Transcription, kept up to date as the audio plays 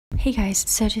Hey guys,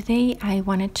 so today I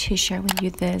wanted to share with you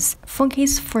this phone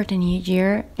case for the new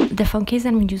year. The phone case that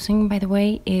I'm using, by the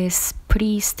way, is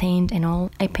pretty stained and all.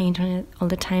 I paint on it all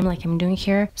the time like I'm doing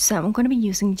here. So I'm going to be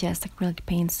using just acrylic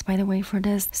paints, by the way, for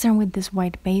this. Starting with this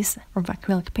white base of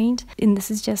acrylic paint. And this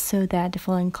is just so that the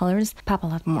following colors pop a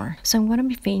lot more. So I'm going to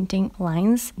be painting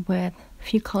lines with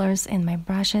few colors in my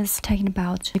brushes, talking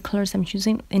about the colors I'm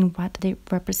choosing and what they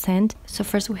represent. So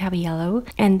first we have yellow,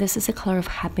 and this is a color of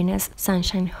happiness,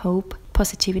 sunshine, hope,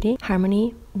 positivity,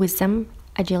 harmony, wisdom,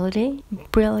 agility,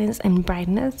 brilliance, and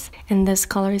brightness. And this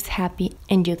color is happy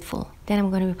and youthful. Then I'm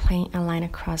going to be playing a line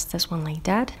across this one like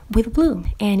that with blue,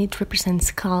 and it represents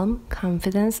calm,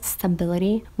 confidence,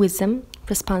 stability, wisdom,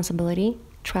 responsibility,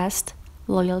 trust,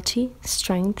 loyalty,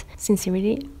 strength,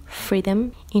 sincerity,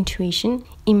 freedom, intuition,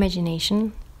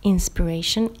 imagination,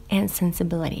 inspiration, and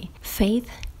sensibility, faith,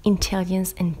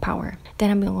 intelligence, and power.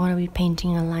 Then I'm going to be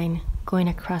painting a line going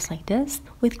across like this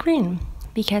with green,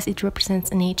 because it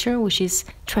represents nature, which is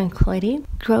tranquility,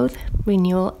 growth,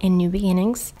 renewal, and new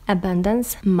beginnings,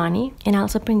 abundance, money, and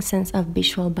also brings sense of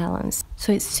visual balance.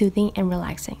 So it's soothing and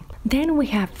relaxing. Then we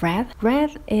have red.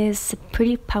 Red is a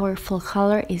pretty powerful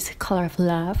color. It's a color of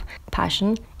love,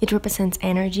 passion. It represents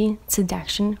energy,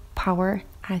 seduction, power,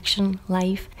 action,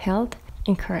 life, health,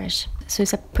 and courage. So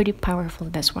it's a pretty powerful,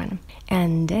 this one.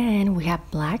 And then we have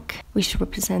black, which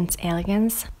represents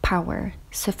elegance, power,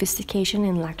 sophistication,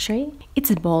 and luxury.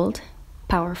 It's bold,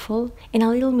 powerful, and a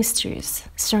little mysterious.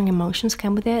 Strong emotions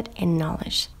come with it, and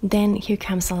knowledge. Then here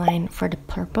comes a line for the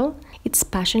purple. It's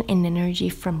passion and energy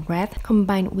from red,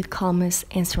 combined with calmness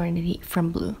and serenity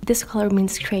from blue. This color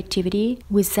means creativity,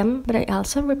 wisdom, but it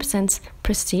also represents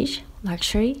prestige,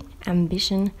 luxury,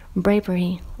 ambition,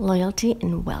 bravery, loyalty,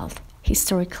 and wealth.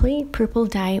 Historically, purple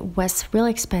dye was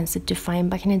really expensive to find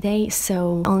back in the day,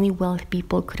 so only wealthy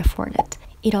people could afford it.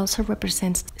 It also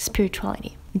represents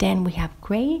spirituality. Then we have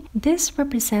gray. This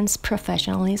represents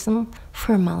professionalism,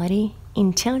 formality,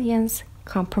 intelligence,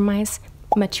 compromise,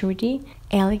 maturity,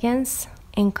 elegance,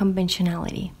 and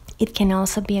conventionality. It can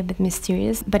also be a bit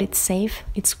mysterious, but it's safe,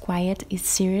 it's quiet, it's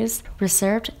serious,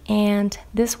 reserved, and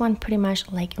this one pretty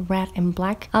much like red and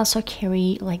black also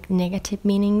carry like negative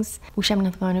meanings, which I'm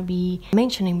not going to be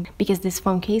mentioning because this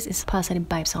phone case is positive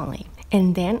vibes only.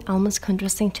 And then almost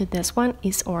contrasting to this one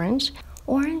is orange.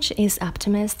 Orange is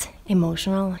optimist,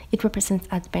 emotional, it represents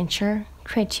adventure,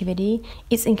 creativity,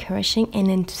 it's encouraging and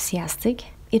enthusiastic.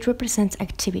 It represents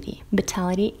activity,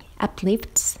 vitality,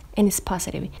 uplifts, and is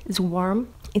positive. It's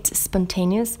warm, it's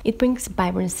spontaneous, it brings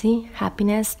vibrancy,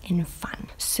 happiness, and fun.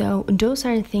 So those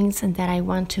are the things that I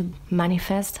want to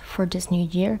manifest for this new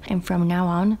year. And from now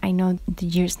on, I know the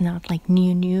year's not like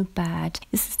new, but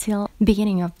it's still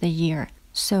beginning of the year.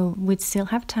 So we still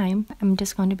have time. I'm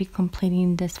just going to be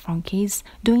completing this phone case,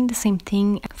 doing the same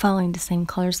thing, following the same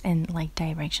colors and like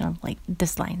direction of like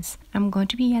these lines. I'm going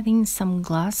to be adding some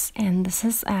gloss, and this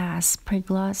is a spray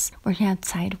gloss working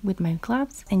outside with my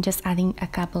gloves and just adding a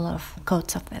couple of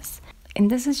coats of this. And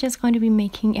this is just going to be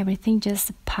making everything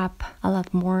just pop a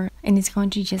lot more, and it's going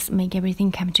to just make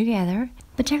everything come together.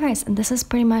 But yeah guys, this is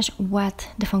pretty much what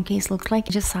the phone case looks like.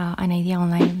 I just saw an idea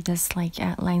online of this like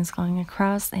lines going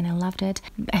across, and I loved it.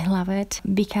 I love it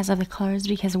because of the colors,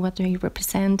 because of what they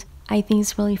represent. I think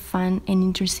it's really fun and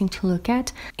interesting to look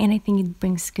at, and I think it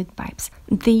brings good vibes.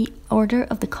 The order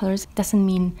of the colors doesn't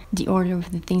mean the order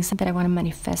of the things that I want to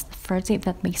manifest first, if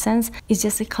that makes sense. It's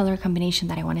just a color combination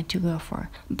that I wanted to go for.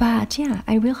 But yeah,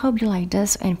 I really hope you liked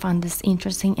this and found this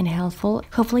interesting and helpful.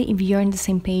 Hopefully, if you're on the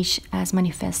same page as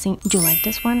manifesting, you like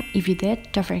this one. If you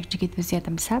did, don't forget to give this video a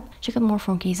thumbs up. Check out more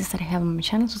phone cases that I have on my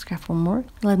channel, subscribe for more.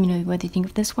 Let me know what you think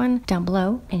of this one down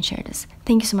below and share this.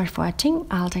 Thank you so much for watching.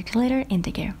 I'll talk to you later and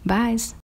take care. Bye.